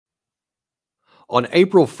On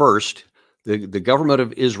April 1st, the government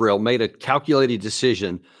of Israel made a calculated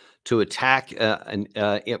decision to attack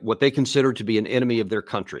what they consider to be an enemy of their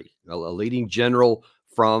country, a leading general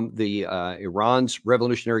from the Iran's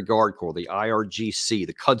Revolutionary Guard Corps, the IRGC,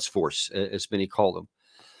 the Quds Force, as many call them.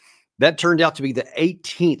 That turned out to be the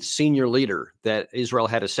 18th senior leader that Israel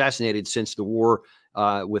had assassinated since the war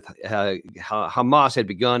with Hamas had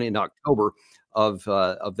begun in October of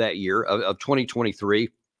that year, of 2023.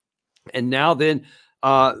 And now then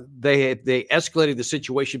they escalated the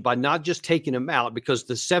situation by not just taking him out, because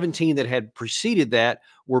the 17 that had preceded that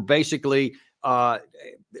were basically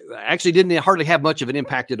actually didn't hardly have much of an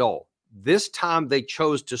impact at all. This time they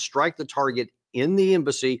chose to strike the target in the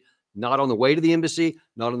embassy, not on the way to the embassy,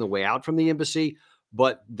 not on the way out from the embassy,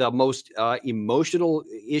 but the most emotional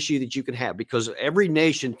issue that you can have, because every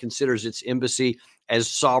nation considers its embassy as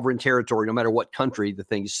sovereign territory, no matter what country the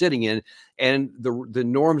thing is sitting in. And the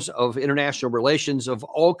norms of international relations of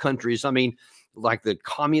all countries, I mean, like the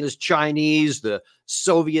communist Chinese, the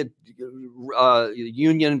Soviet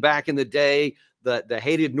Union back in the day, the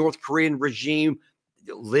hated North Korean regime,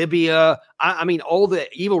 Libya, I mean, all the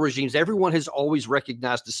evil regimes, everyone has always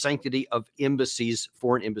recognized the sanctity of embassies,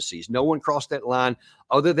 foreign embassies. No one crossed that line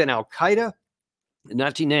other than Al-Qaeda in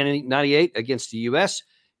 1998 against the U.S.,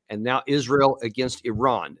 and now Israel against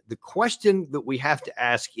Iran. The question that we have to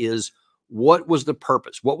ask is, what was the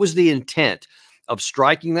purpose? What was the intent of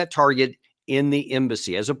striking that target in the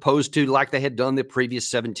embassy, as opposed to like they had done the previous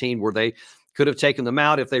 17, where they could have taken them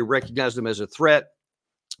out if they recognized them as a threat,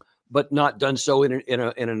 but not done so in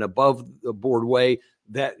an above the board way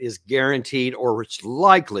that is guaranteed, or it's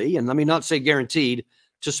likely, and let me not say guaranteed,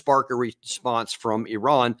 to spark a response from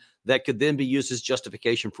Iran that could then be used as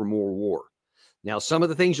justification for more war. Now, some of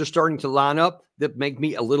the things are starting to line up that make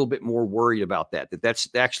me a little bit more worried about that's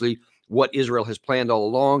actually what Israel has planned all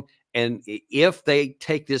along. And if they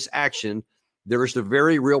take this action, there is the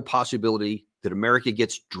very real possibility that America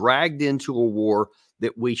gets dragged into a war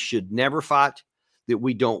that we should never fight, that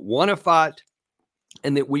we don't want to fight,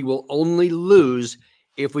 and that we will only lose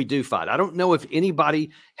if we do fight. I don't know if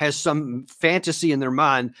anybody has some fantasy in their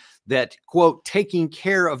mind that, quote, taking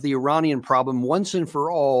care of the Iranian problem once and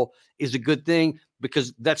for all is a good thing,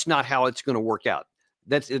 because that's not how it's going to work out.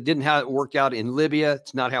 It didn't how it worked out in Libya.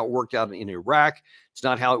 It's not how it worked out in Iraq. It's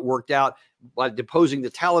not how it worked out by deposing the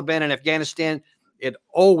Taliban in Afghanistan. It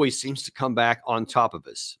always seems to come back on top of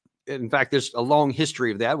us. In fact, there's a long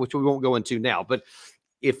history of that, which we won't go into now. But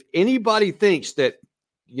if anybody thinks that,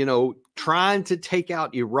 trying to take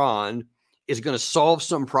out Iran is going to solve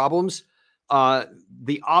some problems,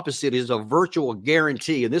 the opposite is a virtual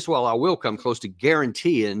guarantee. And this, while I will come close to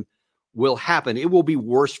guaranteeing, will happen. It will be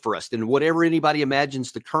worse for us than whatever anybody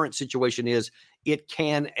imagines the current situation is. It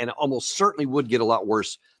can and almost certainly would get a lot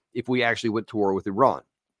worse if we actually went to war with Iran.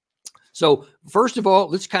 So first of all,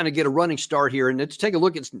 let's kind of get a running start here, and let's take a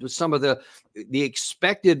look at some of the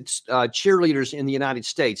expected cheerleaders in the United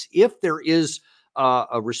States. If there is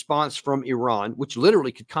a response from Iran, which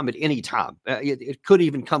literally could come at any time, it could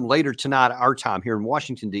even come later tonight, our time here in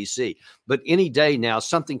Washington, D.C., but any day now,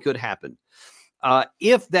 something could happen.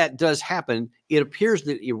 If that does happen, it appears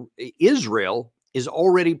that Israel is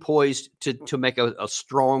already poised to make a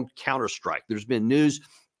strong counterstrike. There's been news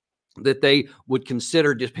that they would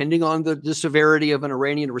consider, depending on the severity of an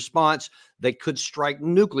Iranian response, they could strike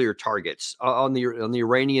nuclear targets on the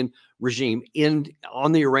Iranian regime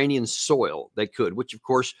on the Iranian soil. They could, which of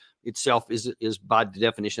course itself is by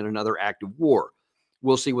definition another act of war.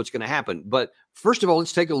 We'll see what's going to happen. But first of all,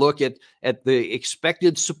 let's take a look at the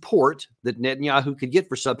expected support that Netanyahu could get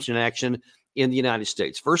for such an action in the United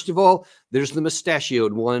States. First of all, there's the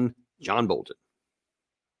mustachioed one, John Bolton.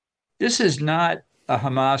 This is not a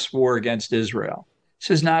Hamas war against Israel.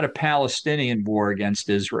 This is not a Palestinian war against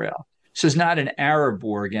Israel. This is not an Arab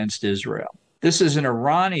war against Israel. This is an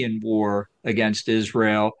Iranian war against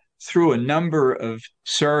Israel through a number of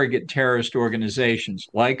surrogate terrorist organizations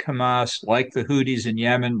like Hamas, like the Houthis in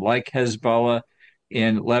Yemen, like Hezbollah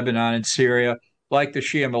in Lebanon and Syria, like the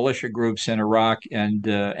Shia militia groups in Iraq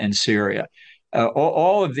and Syria.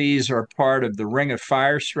 All of these are part of the Ring of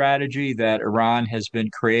Fire strategy that Iran has been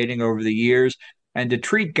creating over the years. And to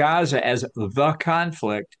treat Gaza as the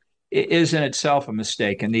conflict is in itself a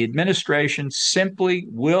mistake. And the administration simply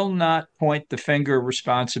will not point the finger of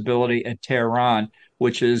responsibility at Tehran,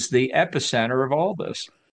 which is the epicenter of all this.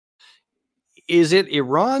 Is it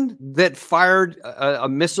Iran that fired a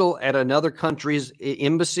missile at another country's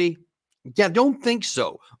embassy? Yeah, don't think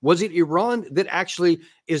so. Was it Iran that actually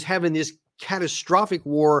is having this catastrophic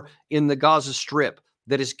war in the Gaza Strip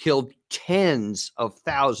that has killed tens of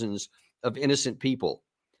thousands of innocent people?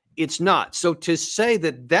 It's not. So to say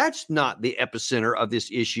that that's not the epicenter of this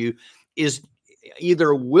issue is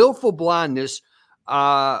either willful blindness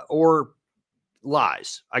or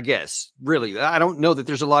lies, I guess. Really, I don't know that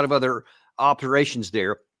there's a lot of other operations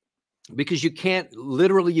there, because you can't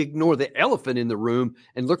literally ignore the elephant in the room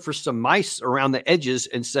and look for some mice around the edges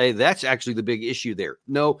and say that's actually the big issue there.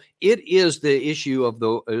 No, it is the issue of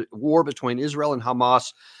the war between Israel and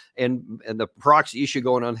Hamas, and the proxy issue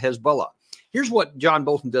going on Hezbollah. Here's what John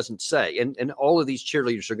Bolton doesn't say, and all of these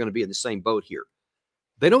cheerleaders are going to be in the same boat here.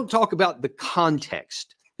 They don't talk about the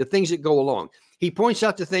context, the things that go along. He points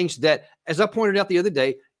out the things that, as I pointed out the other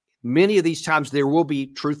day, many of these times there will be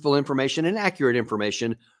truthful information and accurate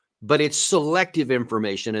information, but it's selective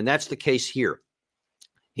information, and that's the case here.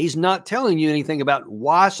 He's not telling you anything about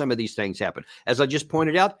why some of these things happen. As I just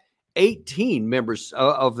pointed out, 18 members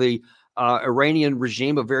of the Iranian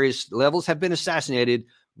regime of various levels have been assassinated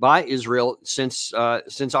by Israel since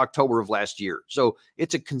October of last year. So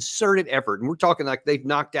it's a concerted effort, and we're talking like they've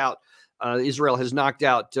knocked out. Israel has knocked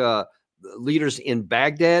out leaders in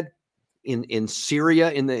Baghdad, in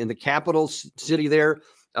Syria, in the capital city there.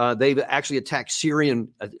 They've actually attacked Syrian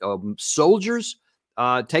soldiers,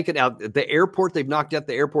 taken out the airport. They've knocked out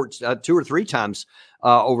the airport 2 or 3 times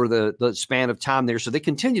over the span of time there. So they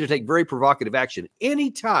continue to take very provocative action.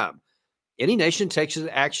 Anytime any nation takes an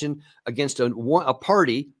action against a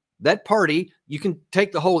party, that party, you can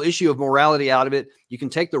take the whole issue of morality out of it. You can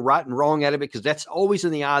take the right and wrong out of it, because that's always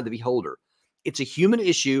in the eye of the beholder. It's a human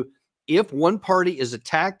issue. If one party is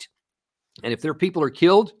attacked and if their people are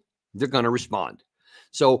killed, they're going to respond.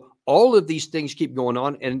 So all of these things keep going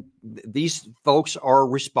on, and these folks are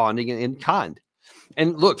responding in kind.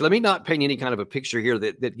 And look, let me not paint any kind of a picture here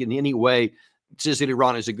that in any way says that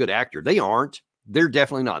Iran is a good actor. They aren't. They're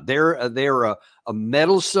definitely not. They're a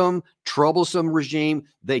meddlesome, troublesome regime.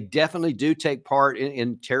 They definitely do take part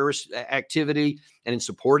in terrorist activity and in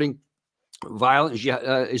supporting violent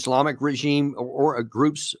Islamic regime or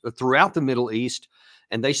groups throughout the Middle East.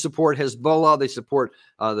 And they support Hezbollah. They support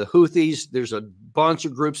the Houthis. There's a bunch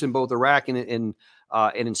of groups in both Iraq and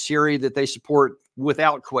in Syria that they support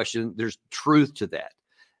without question. There's truth to that.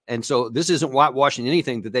 And so this isn't whitewashing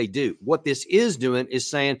anything that they do. What this is doing is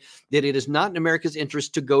saying that it is not in America's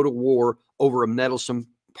interest to go to war over a meddlesome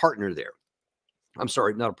partner there. I'm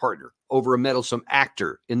sorry, not a partner, over a meddlesome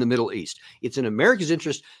actor in the Middle East. It's in America's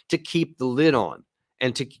interest to keep the lid on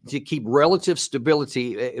and to keep relative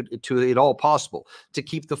stability to it all possible, to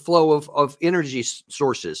keep the flow of energy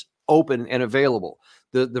sources open and available,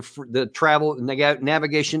 the travel,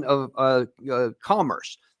 navigation of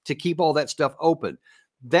commerce, to keep all that stuff open.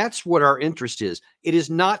 That's what our interest is. It is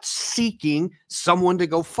not seeking someone to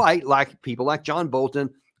go fight like people like John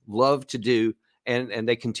Bolton love to do, and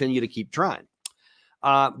they continue to keep trying.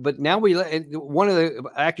 But now one of the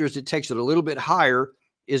actors that takes it a little bit higher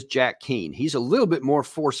is Jack Keane. He's a little bit more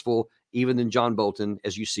forceful even than John Bolton,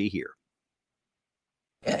 as you see here.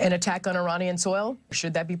 An attack on Iranian soil?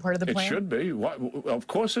 Should that be part of the plan? It should be. Of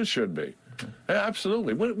course it should be.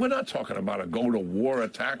 Absolutely. We're not talking about a go-to-war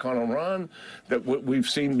attack on Iran that we've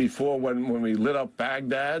seen before when we lit up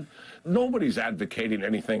Baghdad. Nobody's advocating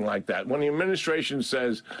anything like that. When the administration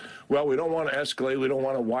says, well, we don't want to escalate, we don't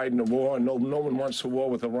want to widen the war, and no one wants a war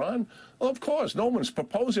with Iran, well, of course, no one's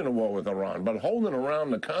proposing a war with Iran, but holding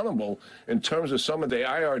Iran accountable in terms of some of the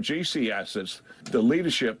IRGC assets, the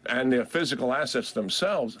leadership, and their physical assets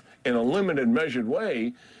themselves in a limited, measured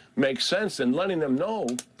way makes sense, and letting them know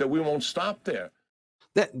that we won't stop there.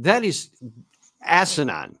 That is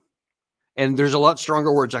asinine. And there's a lot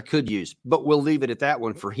stronger words I could use, but we'll leave it at that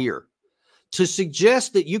one for here. To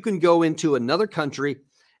suggest that you can go into another country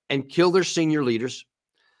and kill their senior leaders,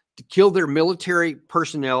 to kill their military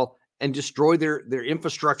personnel, and destroy their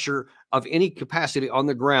infrastructure of any capacity on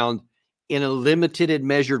the ground in a limited and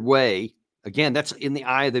measured way, again, that's in the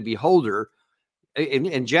eye of the beholder.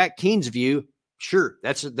 In Jack Keane's view, sure,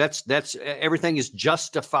 that's everything is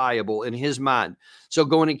justifiable in his mind. So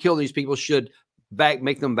going and killing these people should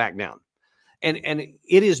make them back down. And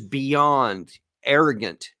it is beyond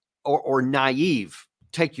arrogant or naive,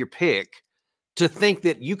 take your pick, to think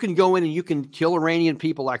that you can go in and you can kill Iranian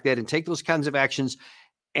people like that and take those kinds of actions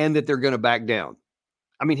and that they're going to back down.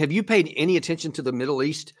 I mean, have you paid any attention to the Middle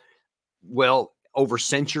East? Well, over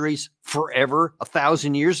centuries, forever,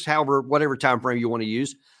 1,000 years, however, whatever time frame you want to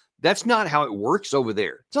use. That's not how it works over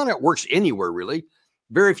there. It's not how it works anywhere, really.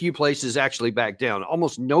 Very few places actually back down.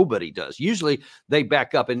 Almost nobody does. Usually they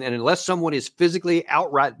back up. And unless someone is physically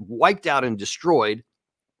outright wiped out and destroyed,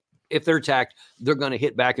 if they're attacked, they're going to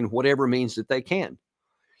hit back in whatever means that they can.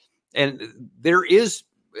 And there is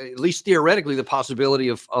at least theoretically, the possibility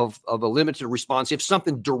of a limited response. If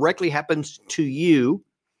something directly happens to you,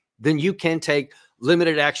 then you can take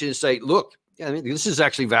limited action and say, look, I mean, this is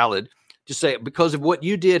actually valid. To say, because of what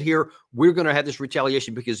you did here, we're going to have this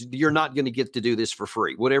retaliation because you're not going to get to do this for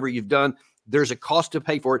free. Whatever you've done, there's a cost to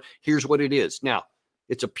pay for it. Here's what it is. Now,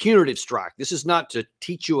 it's a punitive strike. This is not to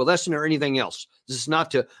teach you a lesson or anything else. This is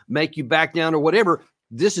not to make you back down or whatever.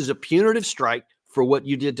 This is a punitive strike for what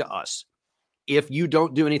you did to us. If you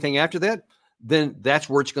don't do anything after that, then that's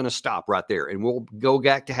where it's going to stop right there. And we'll go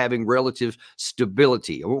back to having relative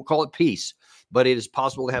stability. I won't call it peace, but it is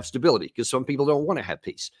possible to have stability because some people don't want to have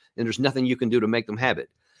peace. And there's nothing you can do to make them have it.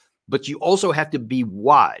 But you also have to be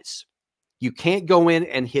wise. You can't go in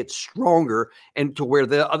and hit stronger and to where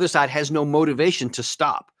the other side has no motivation to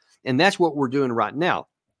stop. And that's what we're doing right now.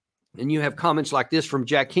 And you have comments like this from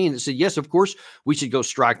Jack Keane that said, yes, of course, we should go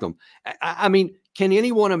strike them. I mean, can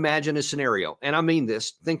anyone imagine a scenario? And I mean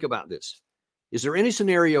this, think about this. Is there any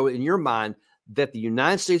scenario in your mind that the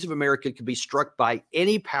United States of America could be struck by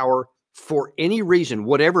any power for any reason,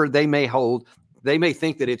 whatever they may hold? They may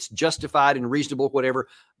think that it's justified and reasonable, whatever.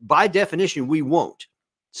 By definition, we won't.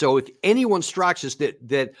 So if anyone strikes us,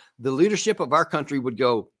 that the leadership of our country would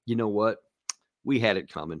go, you know what? We had it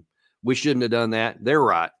coming. We shouldn't have done that. They're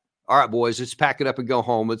right. All right, boys, let's pack it up and go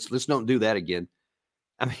home. Let's don't do that again.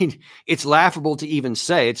 I mean, it's laughable to even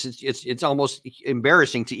say. It's almost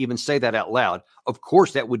embarrassing to even say that out loud. Of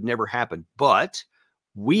course, that would never happen. But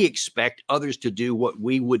we expect others to do what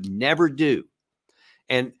we would never do.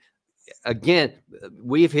 And again,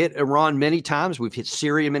 we've hit Iran many times. We've hit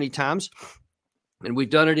Syria many times. And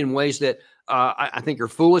we've done it in ways that I think are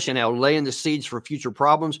foolish and are laying the seeds for future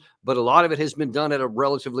problems. But a lot of it has been done at a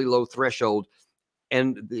relatively low threshold.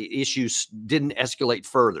 And the issues didn't escalate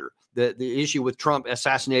further. The issue with Trump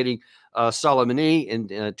assassinating Soleimani in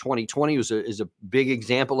 2020 is a big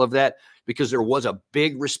example of that, because there was a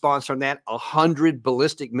big response from that. 100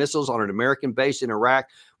 ballistic missiles on an American base in Iraq,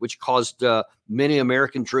 which caused many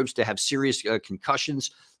American troops to have serious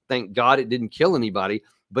concussions. Thank God it didn't kill anybody,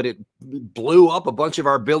 but it blew up a bunch of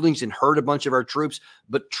our buildings and hurt a bunch of our troops.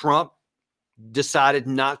 But Trump decided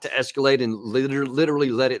not to escalate and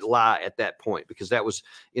literally let it lie at that point, because that was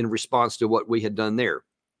in response to what we had done there.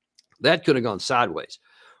 That could have gone sideways.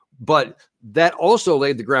 But that also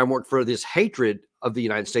laid the groundwork for this hatred of the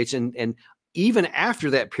United States. And even after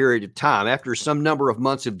that period of time, after some number of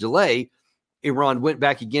months of delay, Iran went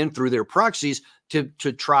back again through their proxies to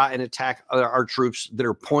try and attack our troops that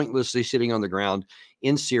are pointlessly sitting on the ground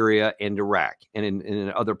in Syria and Iraq and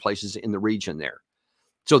in other places in the region there.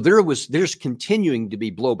 So there's continuing to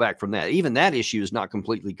be blowback from that. Even that issue is not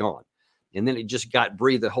completely gone. And then it just got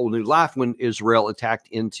breathed a whole new life when Israel attacked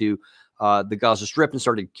into the Gaza Strip and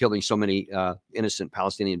started killing so many innocent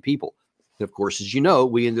Palestinian people. And of course, as you know,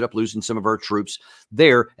 we ended up losing some of our troops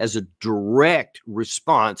there as a direct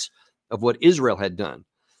response of what Israel had done.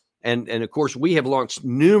 And of course, we have launched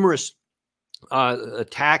numerous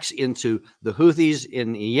attacks into the Houthis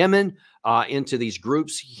in Yemen, into these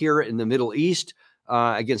groups here in the Middle East,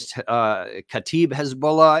 against Kataib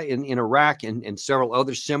Hezbollah in Iraq and several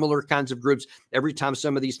other similar kinds of groups. Every time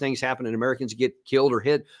some of these things happen and Americans get killed or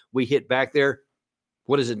hit, we hit back there.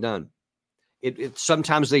 What has it done? It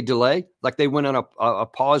sometimes they delay, like they went on a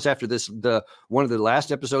pause after one of the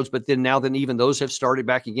last episodes, but then even those have started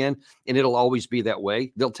back again, and it'll always be that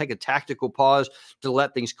way. They'll take a tactical pause to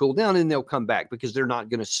let things cool down, and they'll come back because they're not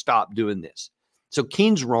going to stop doing this. So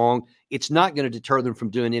Keene's wrong. It's not going to deter them from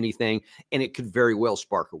doing anything, and it could very well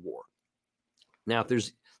spark a war. Now, if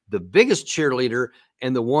there's the biggest cheerleader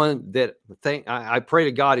and the one that I pray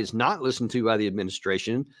to God is not listened to by the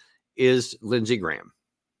administration is Lindsey Graham.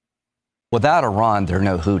 Without Iran, there are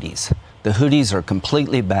no Houthis. The Houthis are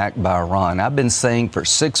completely backed by Iran. I've been saying for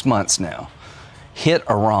 6 months now, hit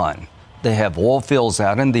Iran. They have oil fields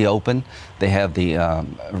out in the open. They have the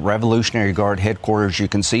Revolutionary Guard headquarters you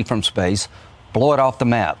can see from space. Blow it off the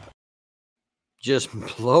map. Just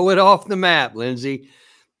blow it off the map, Lindsey.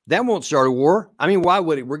 That won't start a war. I mean, why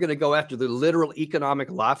would it? We're going to go after the literal economic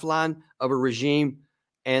lifeline of a regime,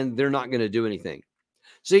 and they're not going to do anything.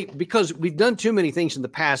 See, because we've done too many things in the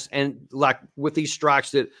past, and like with these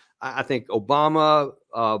strikes that I think Obama,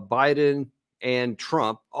 Biden, and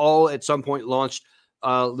Trump all at some point launched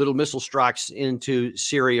little missile strikes into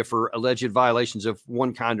Syria for alleged violations of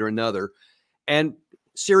one kind or another. And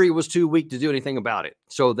Syria was too weak to do anything about it.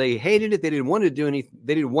 So they hated it. They didn't want to do anything.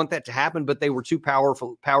 They didn't want that to happen, but they were too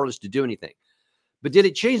powerless to do anything. But did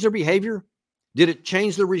it change their behavior? Did it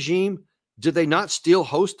change the regime? Did they not still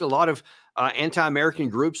host a lot of anti-American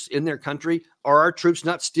groups in their country? Are our troops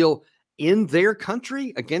not still in their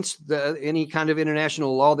country against any kind of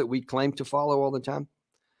international law that we claim to follow all the time.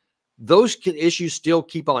 Those issues still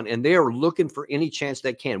keep on, and they are looking for any chance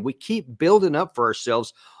they can. We keep building up for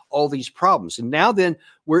ourselves all these problems. And now then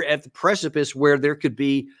we're at the precipice where there could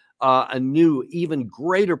be a new, even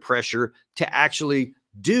greater pressure to actually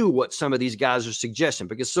do what some of these guys are suggesting.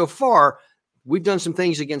 Because so far, we've done some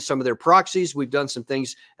things against some of their proxies. We've done some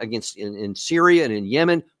things against in Syria and in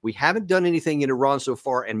Yemen. We haven't done anything in Iran so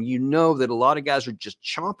far. And you know that a lot of guys are just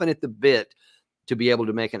chomping at the bit to be able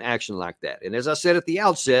to make an action like that. And as I said at the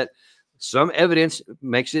outset, some evidence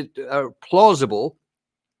makes it plausible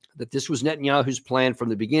that this was Netanyahu's plan from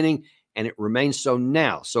the beginning, and it remains so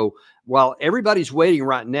now. So while everybody's waiting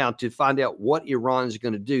right now to find out what Iran is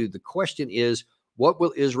going to do, the question is, what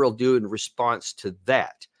will Israel do in response to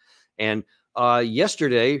that? And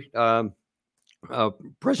yesterday,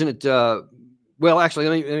 President, well, actually,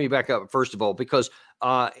 let me back up first of all, because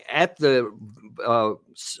at the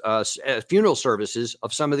funeral services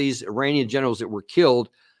of some of these Iranian generals that were killed,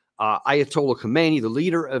 Ayatollah Khomeini, the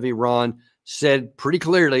leader of Iran, said pretty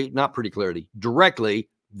clearly, not pretty clearly, directly,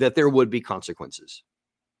 that there would be consequences.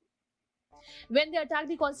 When they attack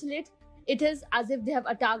the consulate, it is as if they have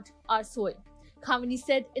attacked our soil, Khamenei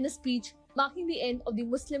said in a speech marking the end of the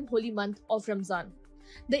Muslim holy month of Ramzan.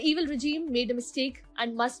 The evil regime made a mistake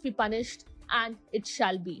and must be punished, and it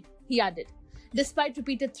shall be, he added. Despite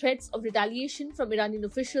repeated threats of retaliation from Iranian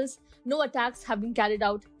officials, no attacks have been carried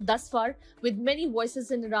out thus far, with many voices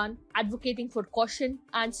in Iran advocating for caution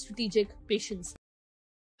and strategic patience.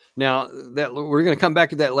 Now, that we're going to come back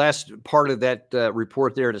to that last part of that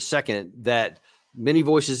report there in a second, that many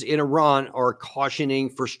voices in Iran are cautioning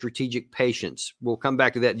for strategic patience. We'll come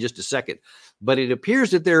back to that in just a second. But it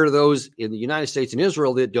appears that there are those in the United States and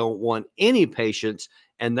Israel that don't want any patience,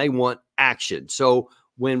 and they want action. So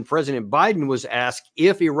when President Biden was asked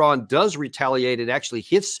if Iran does retaliate, it actually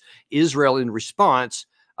hits Israel in response.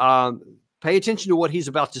 Pay attention to what he's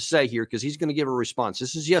about to say here, because he's going to give a response.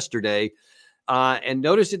 This is yesterday. And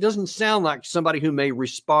notice it doesn't sound like somebody who may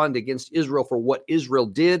respond against Israel for what Israel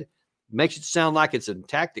did. Makes it sound like it's an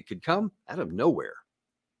attack that could come out of nowhere.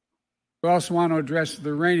 We also want to address the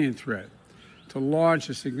Iranian threat to launch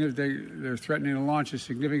a significant, they're threatening to launch a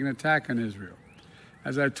significant attack on Israel.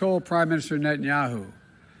 As I told Prime Minister Netanyahu,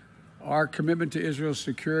 our commitment to Israel's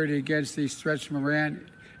security against these threats from Iran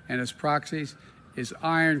and its proxies is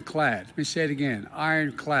ironclad. Let me say it again,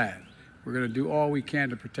 ironclad. We're going to do all we can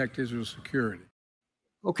to protect Israel's security.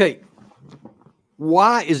 Okay,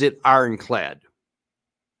 why is it ironclad?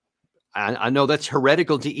 I know that's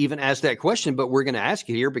heretical to even ask that question, but we're going to ask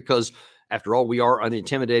it here because, after all, we are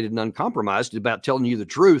unintimidated and uncompromised about telling you the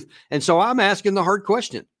truth. And so I'm asking the hard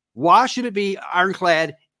question. Why should it be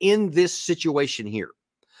ironclad in this situation here?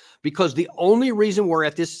 Because the only reason we're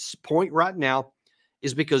at this point right now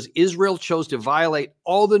is because Israel chose to violate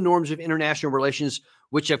all the norms of international relations,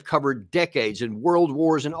 which have covered decades and world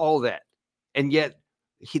wars and all that. And yet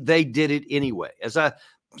they did it anyway. As I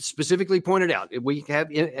specifically pointed out, we have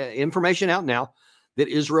information out now that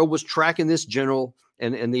Israel was tracking this general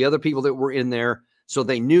and the other people that were in there. So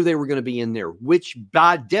they knew they were going to be in there, which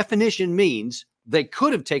by definition means they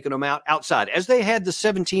could have taken them out outside, as they had the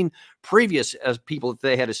 17 previous people that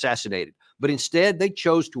they had assassinated. But instead, they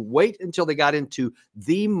chose to wait until they got into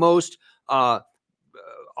the most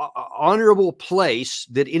honorable place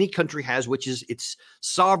that any country has, which is its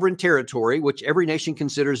sovereign territory, which every nation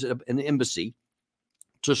considers an embassy,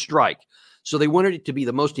 to strike. So they wanted it to be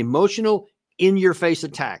the most emotional, in-your-face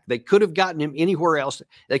attack. They could have gotten him anywhere else.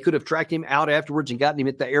 They could have tracked him out afterwards and gotten him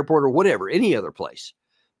at the airport or whatever, any other place.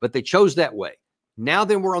 But they chose that way. Now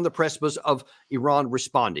then we're on the precipice of Iran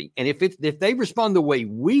responding. And if they respond the way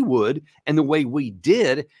we would and the way we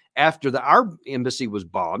did after our embassy was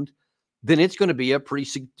bombed, then it's going to be a pretty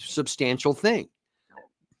substantial thing.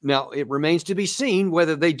 Now, it remains to be seen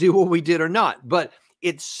whether they do what we did or not. But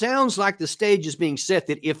it sounds like the stage is being set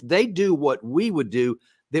that if they do what we would do,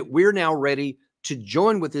 that we're now ready to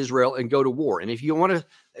join with Israel and go to war. And if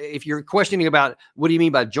you're questioning about what do you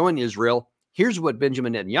mean by join Israel, here's what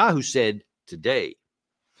Benjamin Netanyahu said today.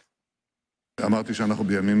 אמרתי שאנחנו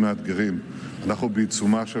בימים מאתגרים. אנחנו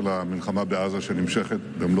בעיצומה של המלחמה בעזה שנמשכת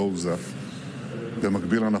במלוא עוזה.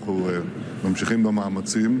 במקביל אנחנו ממשיכים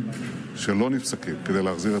במאמצים שלא נפסקים כדי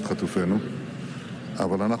להחזיר את חטופינו.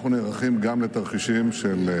 אבל אנחנו נערכים גם לתרחישים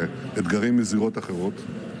של אתגרים מזירות אחרות.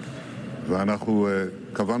 ואנחנו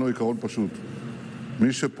קבענו עיקרון פשוט.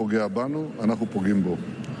 מי שפוגע בנו, אנחנו פוגעים בו.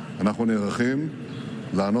 אנחנו נערכים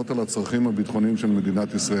לענות על הצרכים הביטחוניים של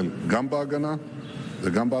מדינת ישראל, גם בהגנה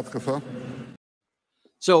וגם בהתקפה.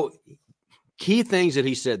 So, key things that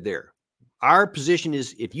he said there. Our position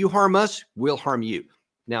is if you harm us, we'll harm you.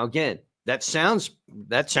 Now, again, that sounds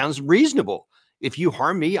reasonable. If you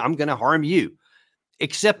harm me, I'm going to harm you.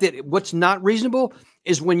 Except that what's not reasonable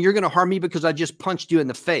is when you're going to harm me because I just punched you in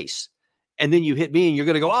the face. And then you hit me and you're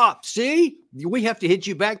going to go, see, we have to hit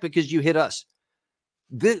you back because you hit us.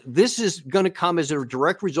 This is going to come as a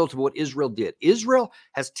direct result of what Israel did. Israel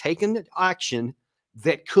has taken action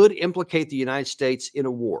that could implicate the United States in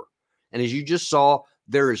a war. And as you just saw,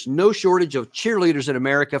 there is no shortage of cheerleaders in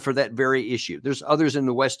America for that very issue. There's others in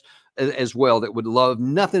the West as well that would love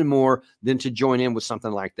nothing more than to join in with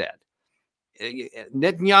something like that.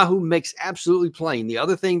 Netanyahu makes absolutely plain. The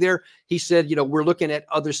other thing there, he said, we're looking at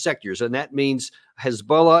other sectors, and that means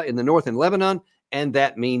Hezbollah in the north in Lebanon, and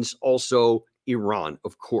that means also Iran,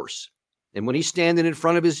 of course. And when he's standing in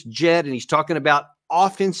front of his jet and he's talking about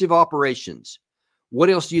offensive operations, what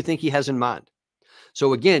else do you think he has in mind?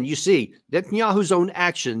 So again, you see Netanyahu's own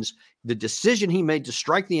actions, the decision he made to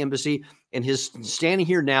strike the embassy, and his standing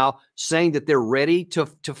here now saying that they're ready to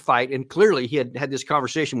fight. And clearly he had this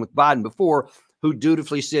conversation with Biden before, who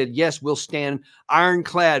dutifully said, yes, we'll stand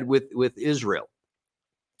ironclad with Israel,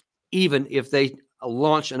 even if they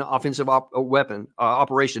launch an offensive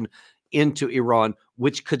operation into Iran,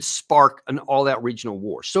 which could spark an all-out regional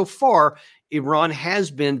war. So far, Iran has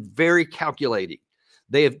been very calculating.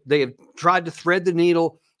 They have tried to thread the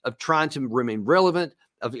needle of trying to remain relevant,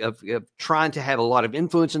 of trying to have a lot of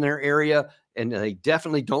influence in their area, and they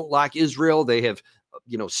definitely don't like Israel. They have,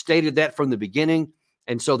 stated that from the beginning,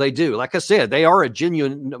 and so they do. Like I said, they are a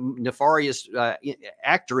genuine nefarious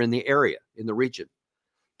actor in the area, in the region.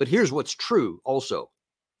 But here's what's true also.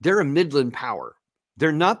 They're a Midland power.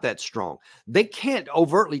 They're not that strong. They can't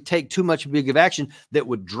overtly take too much big of action that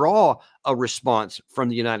would draw a response from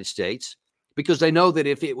the United States, because they know that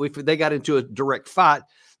if they got into a direct fight,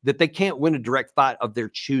 that they can't win a direct fight of their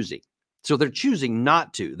choosing. So they're choosing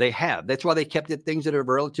not to. They have. That's why they kept things at a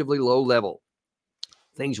relatively low level,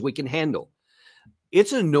 things we can handle.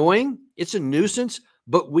 It's annoying. It's a nuisance,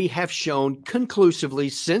 but we have shown conclusively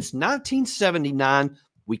since 1979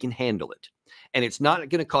 we can handle it. And it's not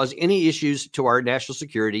going to cause any issues to our national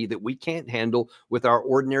security that we can't handle with our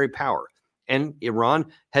ordinary power. And Iran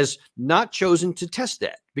has not chosen to test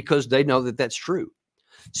that because they know that that's true.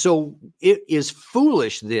 So it is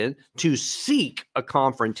foolish then to seek a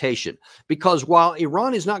confrontation, because while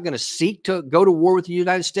Iran is not going to seek to go to war with the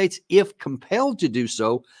United States, if compelled to do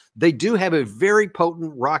so, they do have a very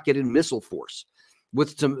potent rocket and missile force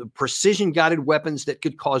with some precision guided weapons that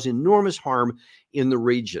could cause enormous harm in the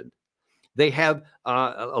region. They have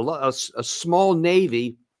a small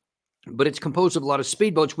navy, but it's composed of a lot of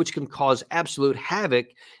speedboats, which can cause absolute havoc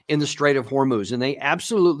in the Strait of Hormuz. And they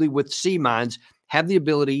absolutely, with sea mines, have the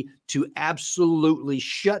ability to absolutely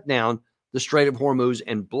shut down the Strait of Hormuz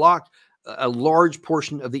and block a large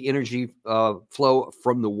portion of the energy flow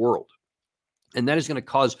from the world. And that is going to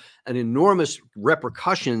cause an enormous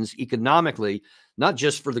repercussions economically, not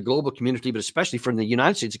just for the global community, but especially for the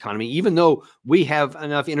United States economy. Even though we have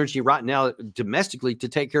enough energy right now domestically to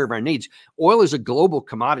take care of our needs, oil is a global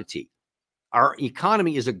commodity. Our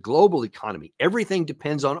economy is a global economy. Everything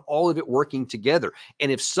depends on all of it working together.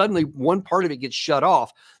 And if suddenly one part of it gets shut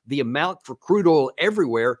off, the amount for crude oil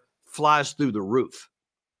everywhere flies through the roof.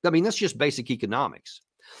 I mean, that's just basic economics.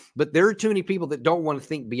 But there are too many people that don't want to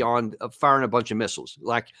think beyond firing a bunch of missiles.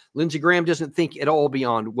 Like Lindsey Graham doesn't think at all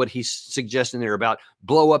beyond what he's suggesting there about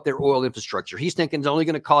blow up their oil infrastructure. He's thinking it's only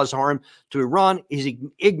going to cause harm to Iran. He's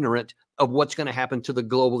ignorant of what's going to happen to the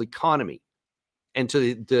global economy and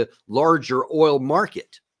to the larger oil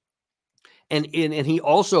market. And he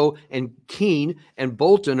also, and Keane and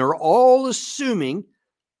Bolton are all assuming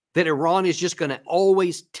that Iran is just going to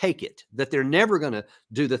always take it, that they're never going to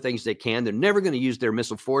do the things they can. They're never going to use their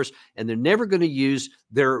missile force, and they're never going to use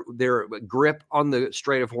their grip on the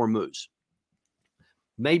Strait of Hormuz.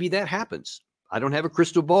 Maybe that happens. I don't have a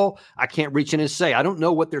crystal ball. I can't reach in and say. I don't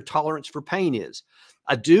know what their tolerance for pain is.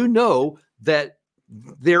 I do know that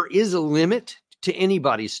there is a limit to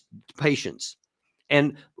anybody's patience.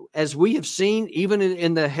 And as we have seen, even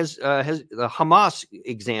in the Hamas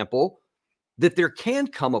example, that there can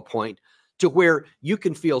come a point to where you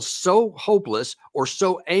can feel so hopeless or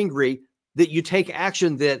so angry that you take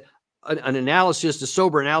action that an analysis, the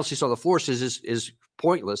sober analysis on the floor says is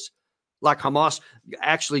pointless, like Hamas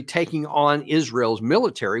actually taking on Israel's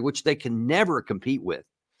military, which they can never compete with.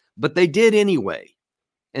 But they did anyway.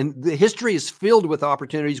 And the history is filled with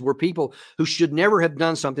opportunities where people who should never have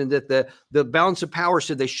done something, that the balance of power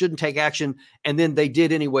said they shouldn't take action, and then they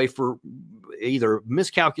did anyway for either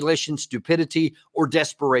miscalculation, stupidity, or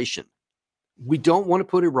desperation. We don't want to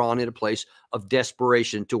put Iran in a place of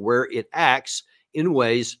desperation to where it acts in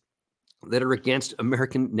ways that are against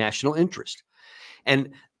American national interest.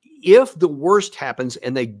 And if the worst happens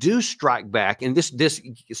and they do strike back and this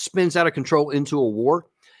spins out of control into a war,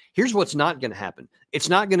 here's what's not going to happen. It's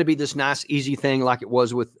not going to be this nice, easy thing like it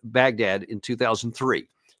was with Baghdad in 2003,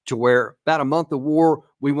 to where about a month of war,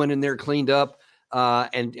 we went in there, cleaned up,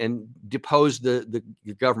 and deposed the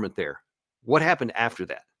government there. What happened after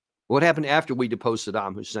that? What happened after we deposed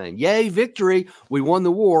Saddam Hussein? Yay, victory. We won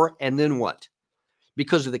the war. And then what?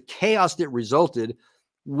 Because of the chaos that resulted,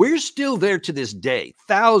 we're still there to this day.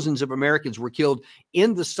 Thousands of Americans were killed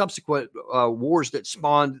in the subsequent wars that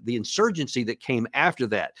spawned the insurgency that came after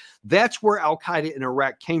that. That's where Al-Qaeda in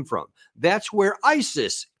Iraq came from. That's where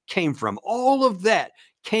ISIS came from. All of that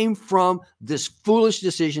came from this foolish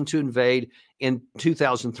decision to invade in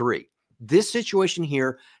 2003. This situation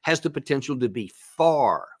here has the potential to be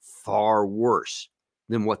far, far worse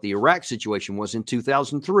than what the Iraq situation was in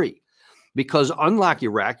 2003. Because unlike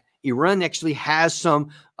Iraq, Iran actually has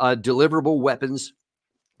some deliverable weapons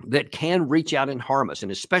that can reach out and harm us.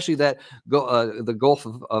 And especially that the Gulf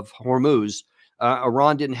of Hormuz,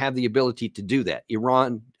 Iran didn't have the ability to do that.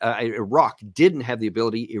 Iraq didn't have the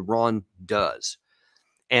ability. Iran does.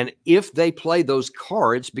 And if they play those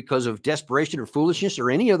cards because of desperation or foolishness or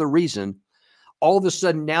any other reason, all of a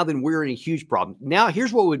sudden now then we're in a huge problem. Now,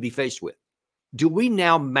 here's what we'd be faced with. Do we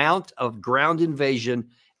now mount a ground invasion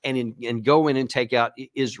and go in and take out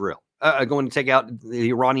Israel, go in and take out the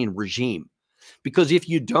Iranian regime? Because if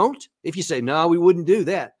you don't, if you say, no, we wouldn't do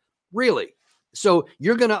that, really? So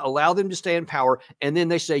you're going to allow them to stay in power. And then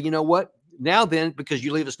they say, you know what? Now then, because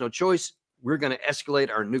you leave us no choice, we're going to escalate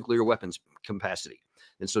our nuclear weapons capacity.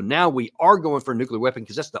 And so now we are going for a nuclear weapon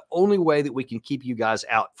because that's the only way that we can keep you guys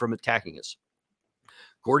out from attacking us.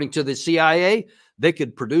 According to the CIA, they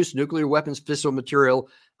could produce nuclear weapons fissile material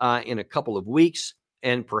in a couple of weeks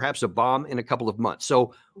and perhaps a bomb in a couple of months.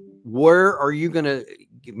 So where are you going to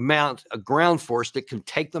mount a ground force that can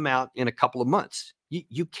take them out in a couple of months?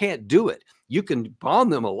 You can't do it. You can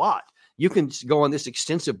bomb them a lot. You can go on this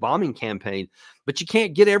extensive bombing campaign, but you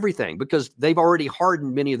can't get everything because they've already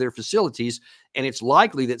hardened many of their facilities, and it's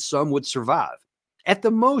likely that some would survive. At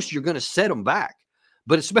the most, you're going to set them back.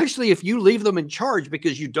 But especially if you leave them in charge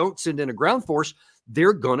because you don't send in a ground force,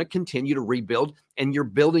 they're going to continue to rebuild, and you're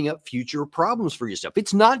building up future problems for yourself.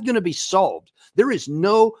 It's not going to be solved. There is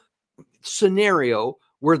no scenario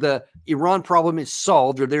where the Iran problem is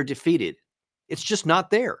solved or they're defeated. It's just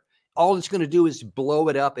not there. All it's going to do is blow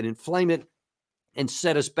it up and inflame it and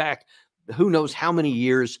set us back who knows how many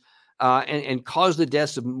years and cause the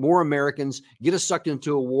deaths of more Americans, get us sucked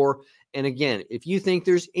into a war. And again, if you think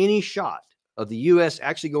there's any shot of the U.S.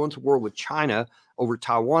 actually going to war with China over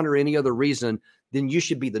Taiwan or any other reason, then you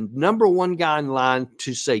should be the number one guy in line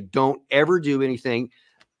to say, don't ever do anything.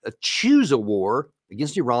 Choose a war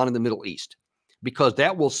against Iran in the Middle East, because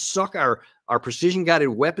that will suck our precision-guided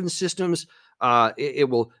weapon systems. It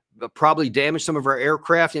will probably damage some of our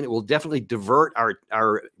aircraft, and it will definitely divert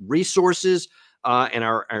our resources and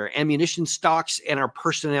our ammunition stocks and our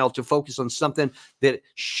personnel to focus on something that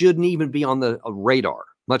shouldn't even be on the radar,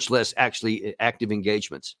 much less actually active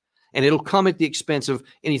engagements. And it'll come at the expense of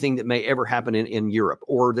anything that may ever happen in Europe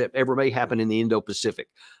or that ever may happen in the Indo-Pacific.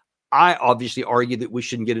 I obviously argue that we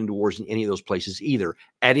shouldn't get into wars in any of those places either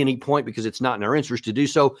at any point, because it's not in our interest to do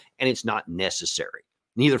so, and it's not necessary,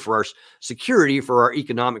 neither for our security, for our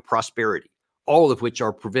economic prosperity, all of which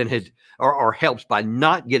are prevented or are helped by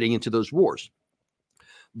not getting into those wars.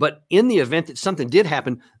 But in the event that something did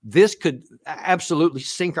happen, this could absolutely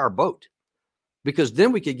sink our boat, because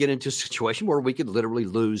then we could get into a situation where we could literally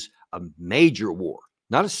lose a major war,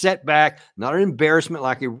 not a setback, not an embarrassment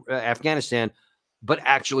like Afghanistan, but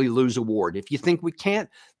actually lose a war. And if you think we can't,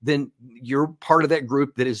 then you're part of that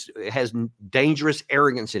group that has dangerous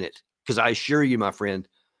arrogance in it. Because I assure you, my friend,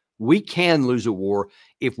 we can lose a war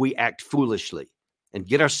if we act foolishly and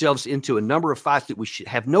get ourselves into a number of fights that we should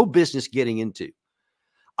have no business getting into.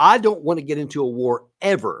 I don't want to get into a war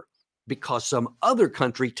ever because some other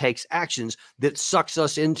country takes actions that sucks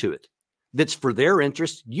us into it. That's for their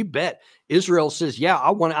interest. You bet. Israel says, yeah,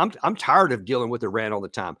 I'm tired of dealing with Iran all the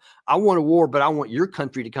time. I want a war, but I want your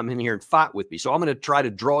country to come in here and fight with me. So I'm going to try to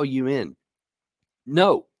draw you in.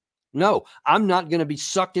 No, I'm not going to be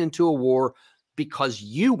sucked into a war because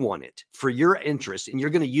you want it for your interest. And you're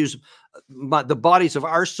going to use the bodies of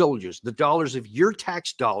our soldiers, the dollars of your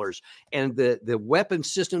tax dollars, and the weapon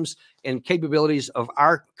systems and capabilities of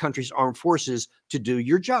our country's armed forces to do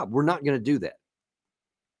your job. We're not going to do that.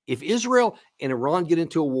 If Israel and Iran get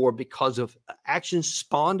into a war because of actions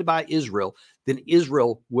spawned by Israel, then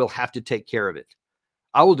Israel will have to take care of it.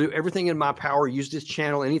 I will do everything in my power, use this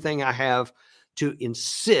channel, anything I have, to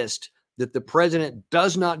insist that the president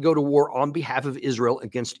does not go to war on behalf of Israel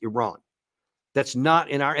against Iran. That's not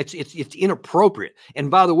in our, it's inappropriate. And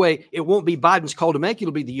by the way, it won't be Biden's call to make,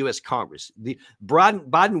 it'll be the U.S. Congress.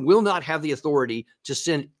 Biden will not have the authority to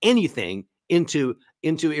send anything into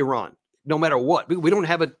Iran, no matter what. We don't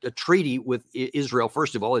have a treaty with Israel,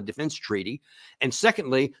 first of all, a defense treaty. And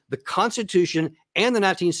secondly, the Constitution and the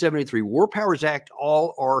 1973 War Powers Act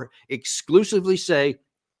all are exclusively say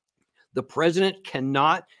the president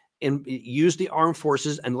cannot use the armed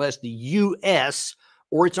forces unless the U.S.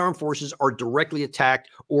 or its armed forces are directly attacked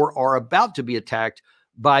or are about to be attacked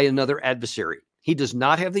by another adversary. He does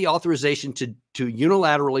not have the authorization to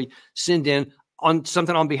unilaterally send in on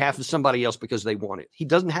something on behalf of somebody else because they want it. He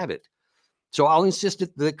doesn't have it. So I'll insist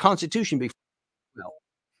that the Constitution be. Well,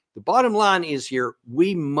 the bottom line is here,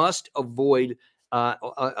 we must avoid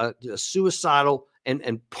a suicidal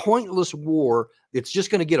and pointless war that's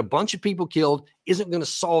just going to get a bunch of people killed, isn't going to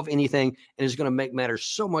solve anything, and is going to make matters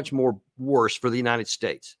so much more worse for the United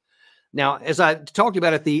States. Now, as I talked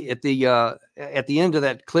about at the end of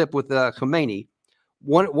that clip with Khomeini,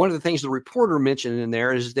 one of the things the reporter mentioned in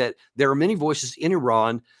there is that there are many voices in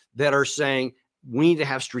Iran that are saying we need to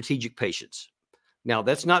have strategic patience. Now,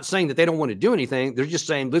 that's not saying that they don't want to do anything. They're just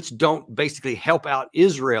saying let's don't basically help out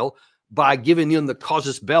Israel by giving them the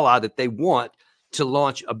casus belli that they want to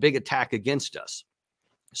launch a big attack against us.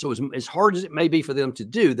 So as hard as it may be for them to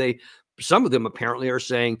do, some of them apparently are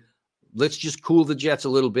saying, let's just cool the jets a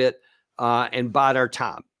little bit and bide our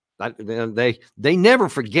time. They never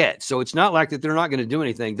forget. So it's not like that they're not going to do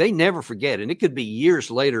anything. They never forget. And it could be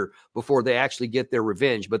years later before they actually get their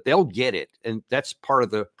revenge, but they'll get it. And that's part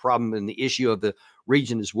of the problem and the issue of the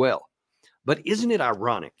region as well. But isn't it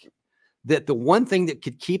ironic that the one thing that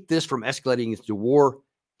could keep this from escalating into war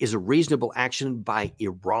is a reasonable action by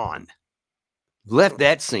Iran? Let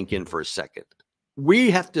that sink in for a second.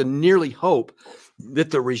 We have to nearly hope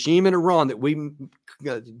that the regime in Iran that we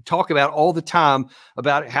talk about all the time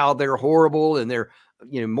about how they're horrible and they're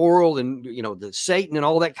moral and the Satan and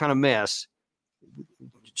all that kind of mess,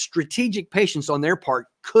 strategic patience on their part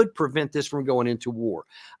could prevent this from going into war.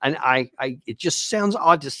 And it just sounds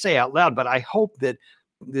odd to say out loud, but I hope that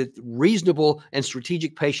reasonable and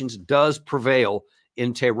strategic patience does prevail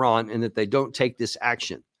in Tehran and that they don't take this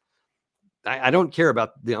action. I don't care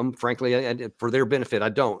about them, frankly, for their benefit. I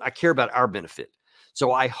don't. I care about our benefit.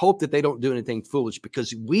 So I hope that they don't do anything foolish,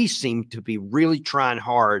 because we seem to be really trying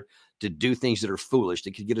hard to do things that are foolish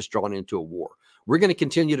that could get us drawn into a war. We're going to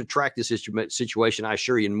continue to track this situation, I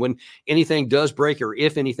assure you. And when anything does break, or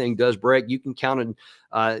if anything does break, you can count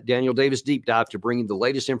on Daniel Davis Deep Dive to bring you the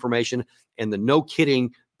latest information and the no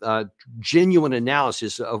kidding, genuine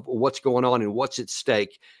analysis of what's going on and what's at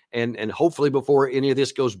stake. And hopefully before any of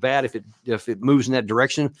this goes bad, if it moves in that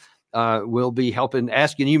direction, we'll be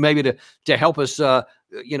asking you maybe to help us,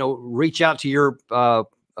 reach out to your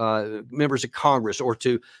members of Congress, or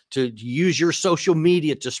to use your social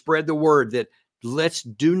media to spread the word that let's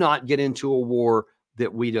do not get into a war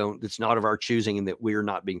that's not of our choosing and that we are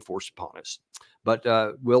not being forced upon us. But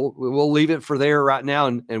we'll leave it for there right now,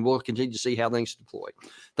 and we'll continue to see how things deploy.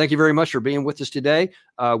 Thank you very much for being with us today.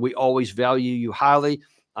 We always value you highly.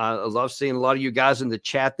 I love seeing a lot of you guys in the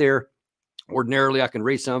chat there. Ordinarily, I can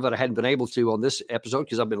read some of it. I hadn't been able to on this episode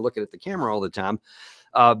because I've been looking at the camera all the time.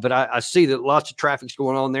 But I see that lots of traffic's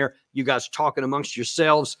going on there. You guys talking amongst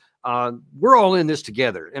yourselves. We're all in this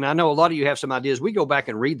together. And I know a lot of you have some ideas. We go back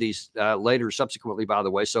and read these later subsequently, by the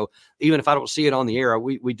way. So even if I don't see it on the air,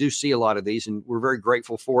 we do see a lot of these, and we're very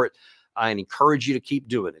grateful for it. I encourage you to keep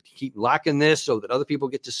doing it. Keep liking this so that other people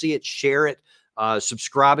get to see it. Share it.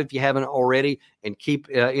 Subscribe if you haven't already, and keep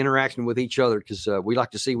interacting with each other, because we like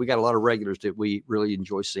to see, we got a lot of regulars that we really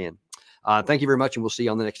enjoy seeing. Thank you very much, and we'll see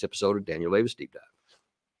you on the next episode of Daniel Davis Deep Dive.